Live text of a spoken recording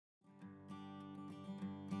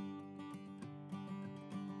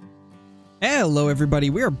Hello everybody,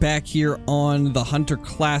 we are back here on the Hunter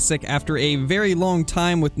Classic after a very long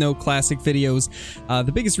time with no classic videos.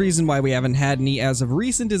 The biggest reason why we haven't had any as of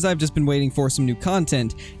recent is I've just been waiting for some new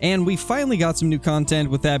content, and we finally got some new content,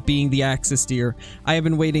 with that being the Axis deer. I have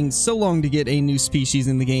been waiting so long to get a new species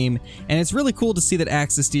in the game, and it's really cool to see that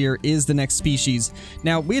Axis deer is the next species.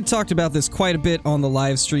 Now, we had talked about this quite a bit on the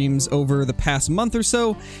live streams over the past month or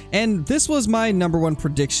so, and this was my #1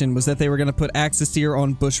 prediction, was that they were going to put Axis deer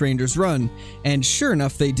on Bushrangers Run. And sure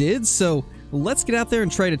enough, they did, so let's get out there and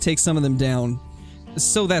try to take some of them down.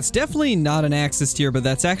 So that's definitely not an Axis deer, but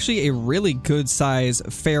that's actually a really good size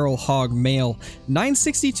feral hog male.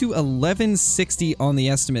 960 to 1160 on the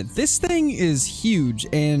estimate. This thing is huge,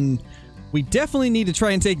 and we definitely need to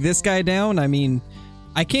try and take this guy down. I mean,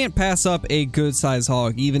 I can't pass up a good size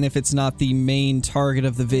hog, even if it's not the main target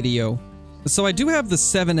of the video. So I do have the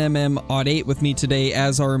 7mm .8 with me today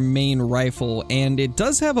as our main rifle, and it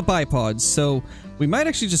does have a bipod, so we might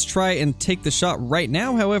actually just try and take the shot right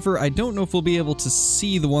now. However, I don't know if we'll be able to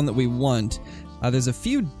see the one that we want. There's a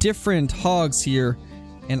few different hogs here,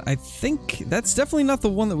 and I think that's definitely not the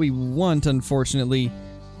one that we want, unfortunately.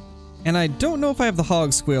 And I don't know if I have the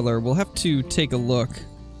hog squealer. We'll have to take a look.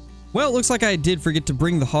 Well, it looks like I did forget to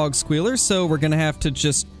bring the hog squealer, so we're gonna have to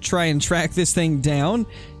just try and track this thing down.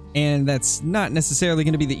 And that's not necessarily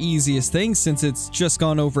going to be the easiest thing, since it's just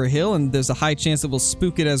gone over a hill and there's a high chance that we'll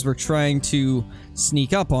spook it as we're trying to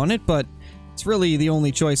sneak up on it, but it's really the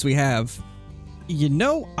only choice we have. You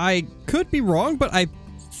know, I could be wrong, but I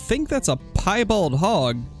think that's a piebald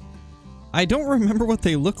hog. I don't remember what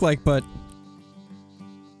they look like, but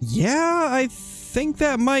yeah, I think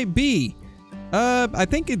that might be. I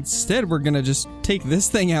think instead we're going to just take this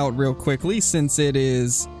thing out real quickly, since it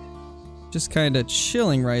is just kind of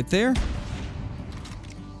chilling right there.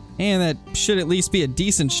 And that should at least be a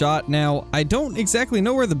decent shot. Now, I don't exactly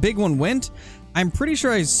know where the big one went. I'm pretty sure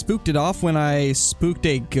I spooked it off when I spooked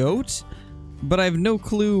a goat, but I have no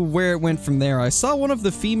clue where it went from there. I saw one of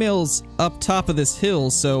the females up top of this hill,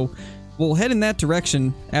 so we'll head in that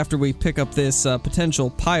direction after we pick up this potential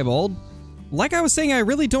piebald. Like I was saying, I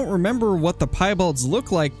really don't remember what the piebalds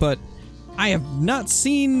look like, but I have not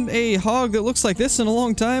seen a hog that looks like this in a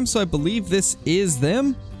long time, so I believe this is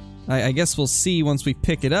them. I guess we'll see once we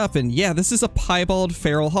pick it up, and yeah, this is a Piebald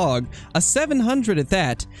Feral Hog. A 700 at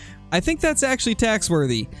that. I think that's actually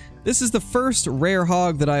tax-worthy. This is the first rare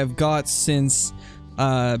hog that I have got since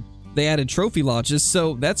they added trophy launches,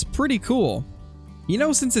 so that's pretty cool. You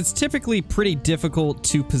know, since it's typically pretty difficult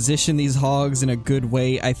to position these hogs in a good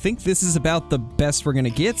way, I think this is about the best we're gonna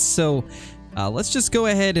get, so let's just go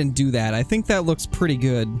ahead and do that. I think that looks pretty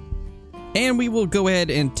good. And we will go ahead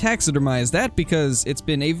and taxidermize that, because it's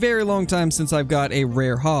been a very long time since I've got a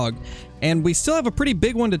rare hog. And we still have a pretty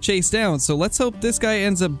big one to chase down, so let's hope this guy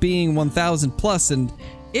ends up being 1,000 plus, and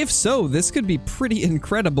if so, this could be pretty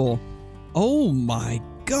incredible. Oh my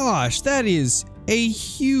gosh, that is a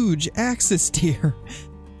huge Axis deer.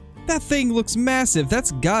 That thing looks massive.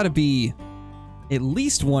 That's gotta be at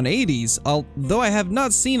least 180s, although I have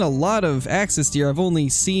not seen a lot of Axis deer. I've only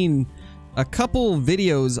seen a couple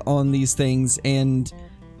videos on these things, and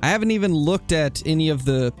I haven't even looked at any of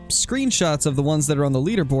the screenshots of the ones that are on the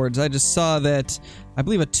leaderboards. I just saw that I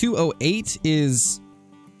believe a 208 is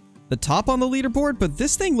the top on the leaderboard, but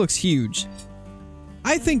this thing looks huge.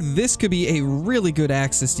 I think this could be a really good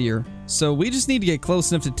Axis deer, so we just need to get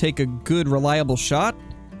close enough to take a good, reliable shot,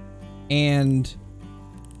 and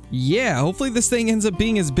yeah, hopefully this thing ends up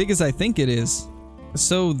being as big as I think it is.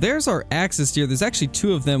 So there's our Axis deer. There's actually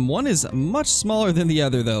two of them. One is much smaller than the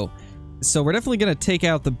other, though. So we're definitely going to take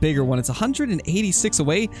out the bigger one. It's 186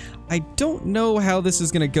 away. I don't know how this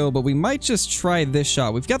is going to go, but we might just try this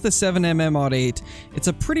shot. We've got the 7mm .8. It's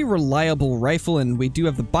a pretty reliable rifle, and we do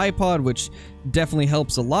have the bipod, which definitely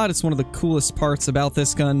helps a lot. It's one of the coolest parts about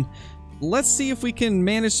this gun. Let's see if we can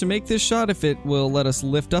manage to make this shot, if it will let us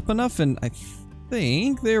lift up enough, and I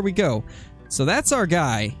think there we go. So that's our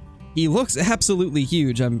guy. He looks absolutely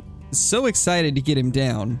huge. I'm so excited to get him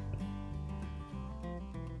down.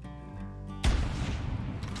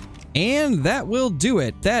 And that will do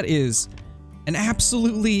it. That is an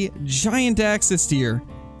absolutely giant Axis deer.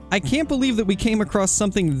 I can't believe that we came across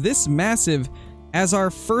something this massive as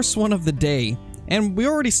our first one of the day. And we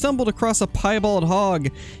already stumbled across a piebald hog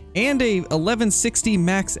and a 1160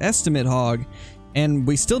 max estimate hog. And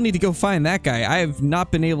we still need to go find that guy. I have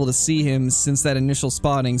not been able to see him since that initial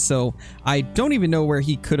spotting, so I don't even know where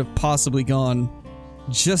he could have possibly gone.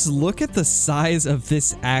 Just look at the size of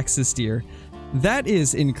this Axis deer. That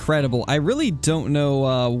is incredible. I really don't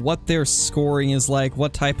know what their scoring is like,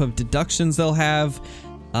 what type of deductions they'll have.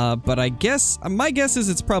 But I guess, my guess is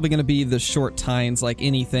it's probably going to be the short tines like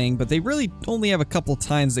anything, but they really only have a couple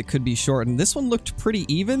tines that could be short, and this one looked pretty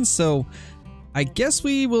even, so I guess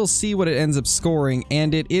we will see what it ends up scoring,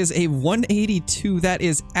 and it is a 182. That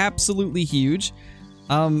is absolutely huge.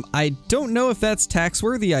 I don't know if that's tax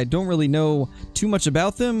worthy. I don't really know too much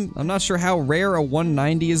about them. I'm not sure how rare a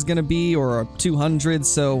 190 is going to be, or a 200,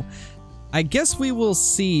 so I guess we will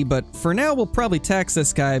see, but for now we'll probably tax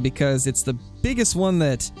this guy because it's the biggest one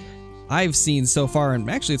that I've seen so far, and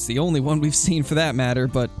actually it's the only one we've seen for that matter,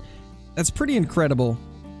 but that's pretty incredible.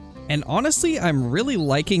 And honestly, I'm really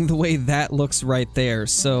liking the way that looks right there,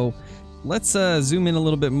 so let's zoom in a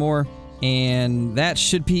little bit more, and that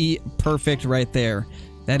should be perfect right there.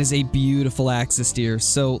 That is a beautiful axis deer,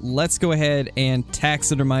 so let's go ahead and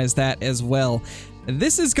taxidermize that as well.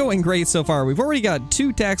 This is going great so far. We've already got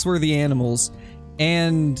 2 tax-worthy animals,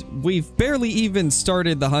 and we've barely even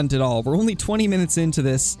started the hunt at all. We're only 20 minutes into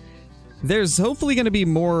this. There's hopefully going to be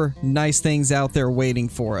more nice things out there waiting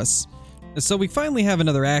for us. So we finally have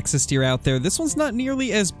another axis deer out there. This one's not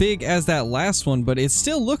nearly as big as that last one, but it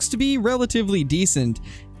still looks to be relatively decent.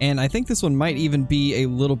 And I think this one might even be a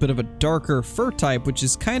little bit of a darker fur type, which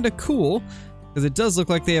is kind of cool, because it does look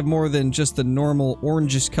like they have more than just the normal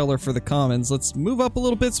orangish color for the commons. Let's move up a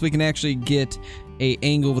little bit so we can actually get a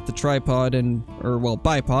angle with the tripod and, or well,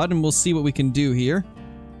 bipod, and we'll see what we can do here.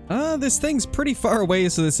 This thing's pretty far away,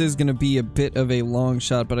 so this is going to be a bit of a long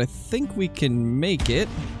shot, but I think we can make it.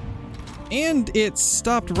 And it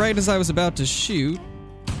stopped right as I was about to shoot.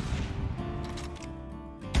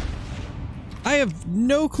 I have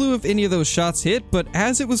no clue if any of those shots hit, but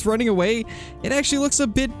as it was running away, it actually looks a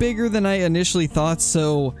bit bigger than I initially thought,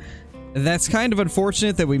 so that's kind of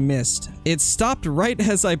unfortunate that we missed. It stopped right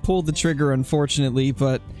as I pulled the trigger, unfortunately,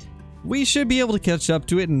 but we should be able to catch up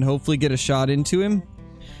to it and hopefully get a shot into him.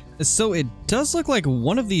 So it does look like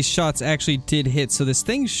one of these shots actually did hit, so this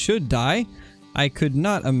thing should die. I could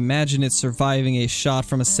not imagine it surviving a shot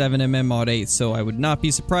from a 7mm Mod 8, so I would not be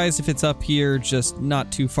surprised if it's up here, just not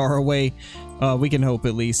too far away. We can hope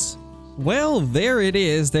at least. Well, there it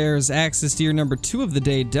is. There's axis deer number 2 of the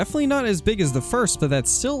day. Definitely not as big as the first, but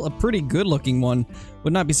that's still a pretty good looking one.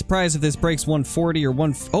 Would not be surprised if this breaks 140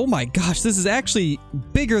 or oh my gosh, this is actually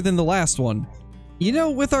bigger than the last one. You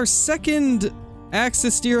know, with our second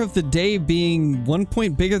axis deer of the day being 1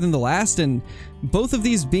 point bigger than the last, and both of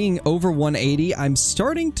these being over 180, I'm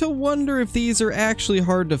starting to wonder if these are actually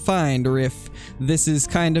hard to find, or if this is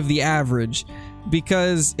kind of the average,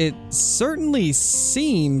 because it certainly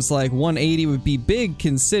seems like 180 would be big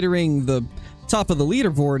considering the top of the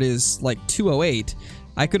leaderboard is like 208.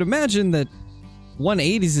 I could imagine that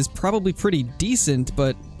 180s is probably pretty decent,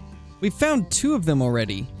 but we found 2 of them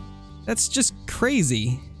already. That's just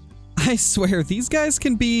crazy. I swear, these guys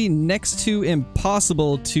can be next to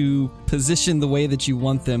impossible to position the way that you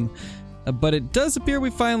want them. But it does appear we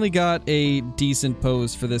finally got a decent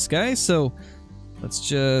pose for this guy, so let's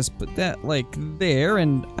just put that like there,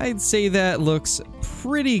 and I'd say that looks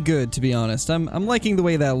pretty good, to be honest. I'm liking the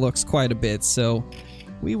way that looks quite a bit, so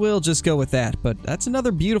we will just go with that. But that's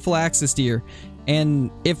another beautiful axis deer. And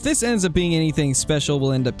if this ends up being anything special,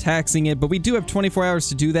 we'll end up taxing it, but we do have 24 hours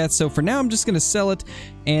to do that, so for now I'm just going to sell it,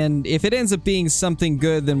 and if it ends up being something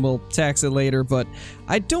good, then we'll tax it later, but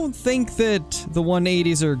I don't think that the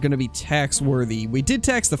 180s are going to be tax worthy. We did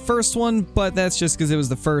tax the first one, but that's just because it was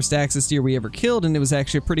the first axis deer we ever killed, and it was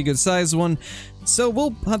actually a pretty good sized one, so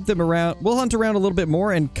we'll hunt them around, we'll hunt around a little bit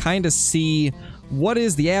more and kind of see what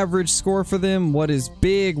is the average score for them, what is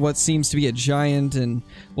big, what seems to be a giant, and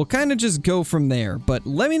we'll kind of just go from there. But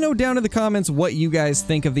let me know down in the comments what you guys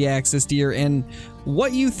think of the axis deer and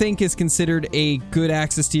what you think is considered a good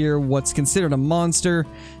axis deer, what's considered a monster,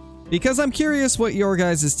 because I'm curious what your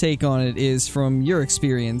guys' take on it is from your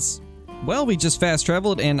experience. Well, we just fast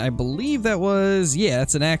traveled, and I believe that was, yeah,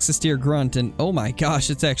 that's an axis deer grunt, and oh my gosh,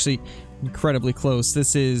 it's actually incredibly close.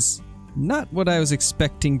 This is not what I was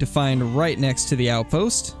expecting to find right next to the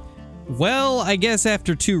outpost. Well, I guess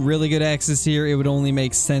after 2 really good axes here, it would only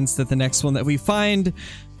make sense that the next one that we find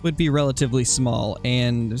would be relatively small.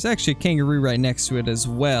 And there's actually a kangaroo right next to it as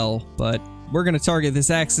well, but we're going to target this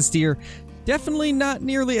axis deer. Definitely not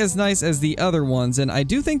nearly as nice as the other ones, and I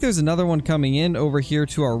do think there's another one coming in over here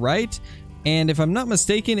to our right, and if I'm not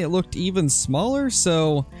mistaken, it looked even smaller,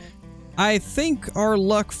 so I think our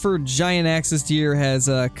luck for giant axis deer has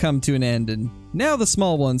come to an end, and now the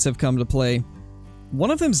small ones have come to play.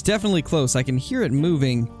 One of them's definitely close. I can hear it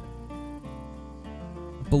moving.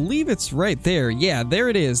 I believe it's right there. Yeah, there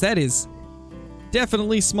it is. That is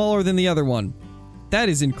definitely smaller than the other one. That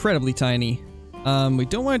is incredibly tiny. We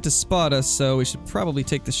don't want it to spot us, so we should probably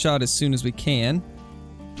take the shot as soon as we can.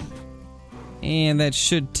 And that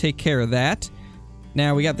should take care of that.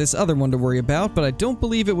 Now we got this other one to worry about, but I don't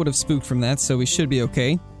believe it would have spooked from that, so we should be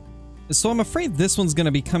okay. So I'm afraid this one's going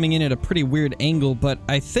to be coming in at a pretty weird angle, but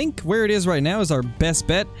I think where it is right now is our best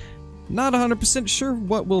bet. Not 100% sure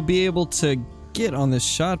what we'll be able to get on this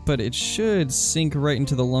shot, but it should sink right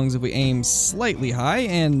into the lungs if we aim slightly high,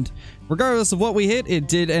 and regardless of what we hit, it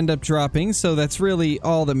did end up dropping, so that's really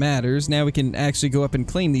all that matters. Now we can actually go up and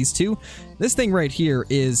claim these two. This thing right here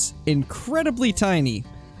is incredibly tiny.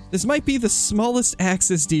 This might be the smallest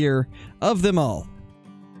axis deer of them all.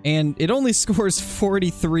 And it only scores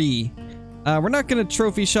 43. We're not going to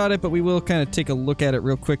trophy shot it, but we will kind of take a look at it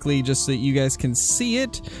real quickly just so that you guys can see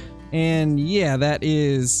it. And yeah, that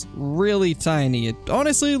is really tiny. It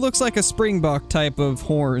honestly looks like a springbok type of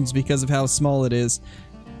horns because of how small it is.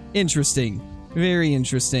 Interesting. Very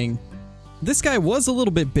interesting. This guy was a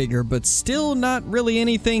little bit bigger, but still not really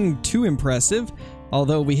anything too impressive.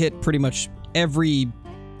 Although we hit pretty much every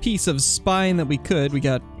piece of spine that we could. We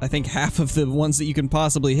got, I think, half of the ones that you can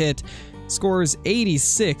possibly hit. Scores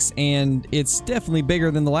 86, and it's definitely bigger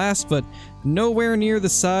than the last, but nowhere near the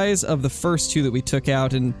size of the first two that we took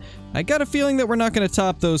out, and I got a feeling that we're not going to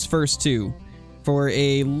top those first two for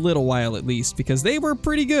a little while at least, because they were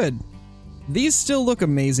pretty good. These still look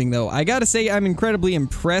amazing though. I gotta say, I'm incredibly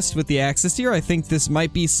impressed with the axis deer. I think this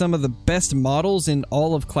might be some of the best models in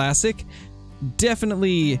all of Classic.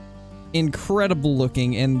 Definitely incredible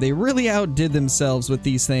looking, and they really outdid themselves with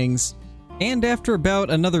these things. And after about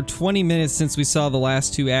another 20 minutes since we saw the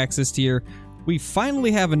last two axis deer, we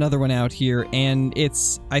finally have another one out here, and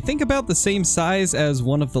it's, I think, about the same size as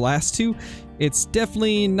one of the last two. It's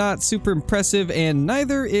definitely not super impressive, and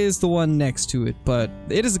neither is the one next to it, but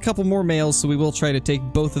it is a couple more males, so we will try to take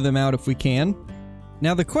both of them out if we can.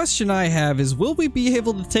 Now the question I have is, will we be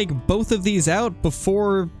able to take both of these out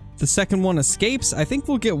before the second one escapes? I think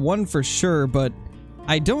we'll get one for sure, but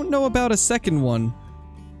I don't know about a second one.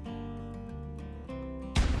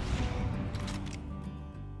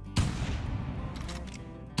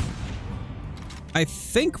 I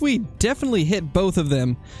think we definitely hit both of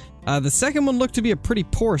them. The second one looked to be a pretty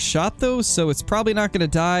poor shot though, so it's probably not going to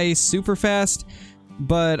die super fast.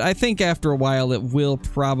 But I think after a while it will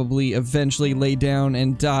probably eventually lay down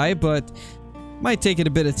and die, but might take it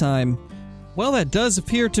a bit of time. Well, that does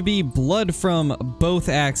appear to be blood from both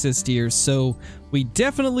axis deers, so we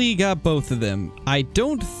definitely got both of them. I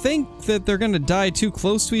don't think that they're going to die too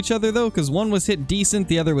close to each other though, because one was hit decent,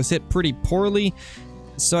 the other was hit pretty poorly.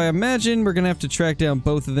 So I imagine we're going to have to track down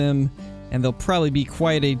both of them, and they'll probably be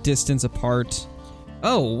quite a distance apart.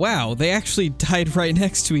 Oh, wow, they actually died right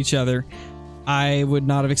next to each other. I would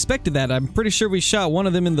not have expected that. I'm pretty sure we shot one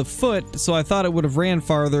of them in the foot, so I thought it would have ran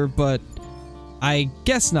farther, but I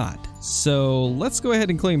guess not. So let's go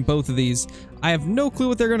ahead and claim both of these. I have no clue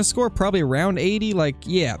what they're going to score, probably around 80, like,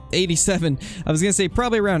 yeah, 87. I was going to say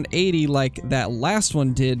probably around 80 like that last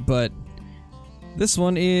one did, but this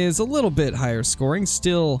one is a little bit higher scoring,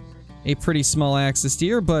 still a pretty small axis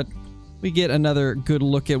deer, but we get another good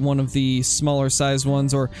look at one of the smaller sized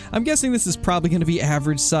ones, or I'm guessing this is probably going to be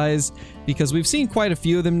average size, because we've seen quite a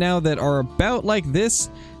few of them now that are about like this.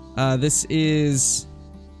 This is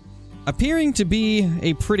appearing to be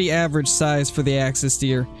a pretty average size for the axis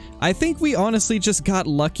deer. I think we honestly just got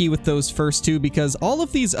lucky with those first two, because all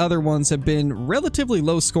of these other ones have been relatively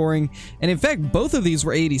low scoring, and in fact both of these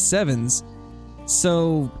were 87s.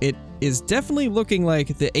 So it is definitely looking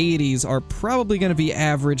like the 80s are probably going to be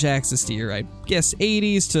average axis deer. I guess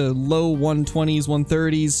 80s to low 120s,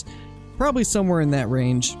 130s, probably somewhere in that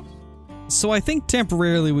range. So I think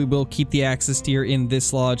temporarily we will keep the axis deer in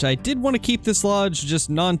this lodge. I did want to keep this lodge just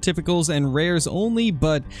non-typicals and rares only,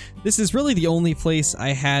 but this is really the only place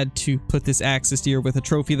I had to put this axis deer with a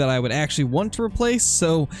trophy that I would actually want to replace.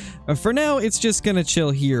 So for now, it's just gonna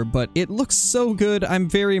chill here, but it looks so good. I'm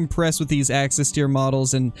very impressed with these axis deer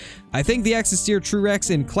models, and I think the axis deer True Rex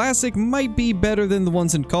in Classic might be better than the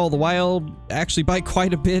ones in Call of the Wild, actually by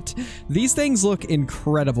quite a bit. These things look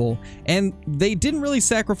incredible, and they didn't really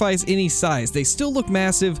sacrifice any size. They still look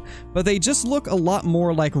massive, but they just look a lot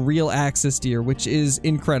more like real axis deer, which is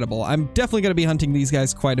incredible. I'm definitely going to be hunting these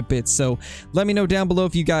guys quite a bit, so let me know down below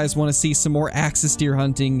if you guys want to see some more axis deer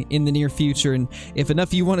hunting in the near future, and if enough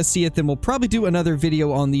of you want to see it, then we'll probably do another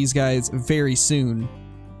video on these guys very soon.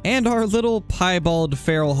 And our little Piebald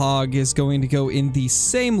Feral Hog is going to go in the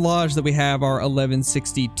same lodge that we have our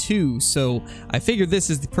 1162, so I figured this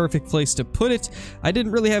is the perfect place to put it. I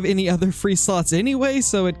didn't really have any other free slots anyway,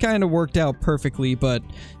 so it kind of worked out perfectly, but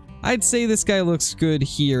I'd say this guy looks good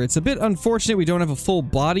here. It's a bit unfortunate we don't have a full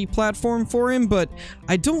body platform for him, but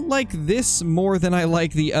I don't like this more than I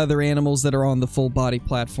like the other animals that are on the full body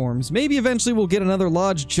platforms. Maybe eventually we'll get another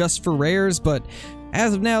lodge just for rares, but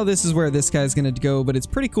as of now, this is where this guy's gonna go, but it's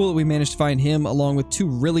pretty cool that we managed to find him along with 2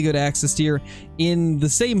 really good access deer in the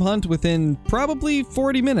same hunt within probably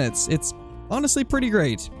 40 minutes. It's honestly pretty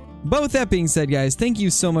great. But with that being said, guys, thank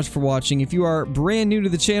you so much for watching. If you are brand new to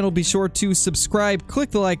the channel, be sure to subscribe,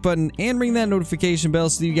 click the like button, and ring that notification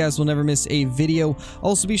bell so that you guys will never miss a video.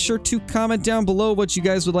 Also, be sure to comment down below what you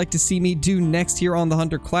guys would like to see me do next here on the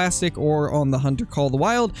Hunter Classic or on the Hunter Call the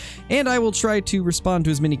Wild, and I will try to respond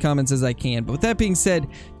to as many comments as I can. But with that being said,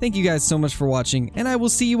 thank you guys so much for watching, and I will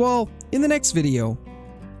see you all in the next video.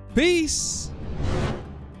 Peace!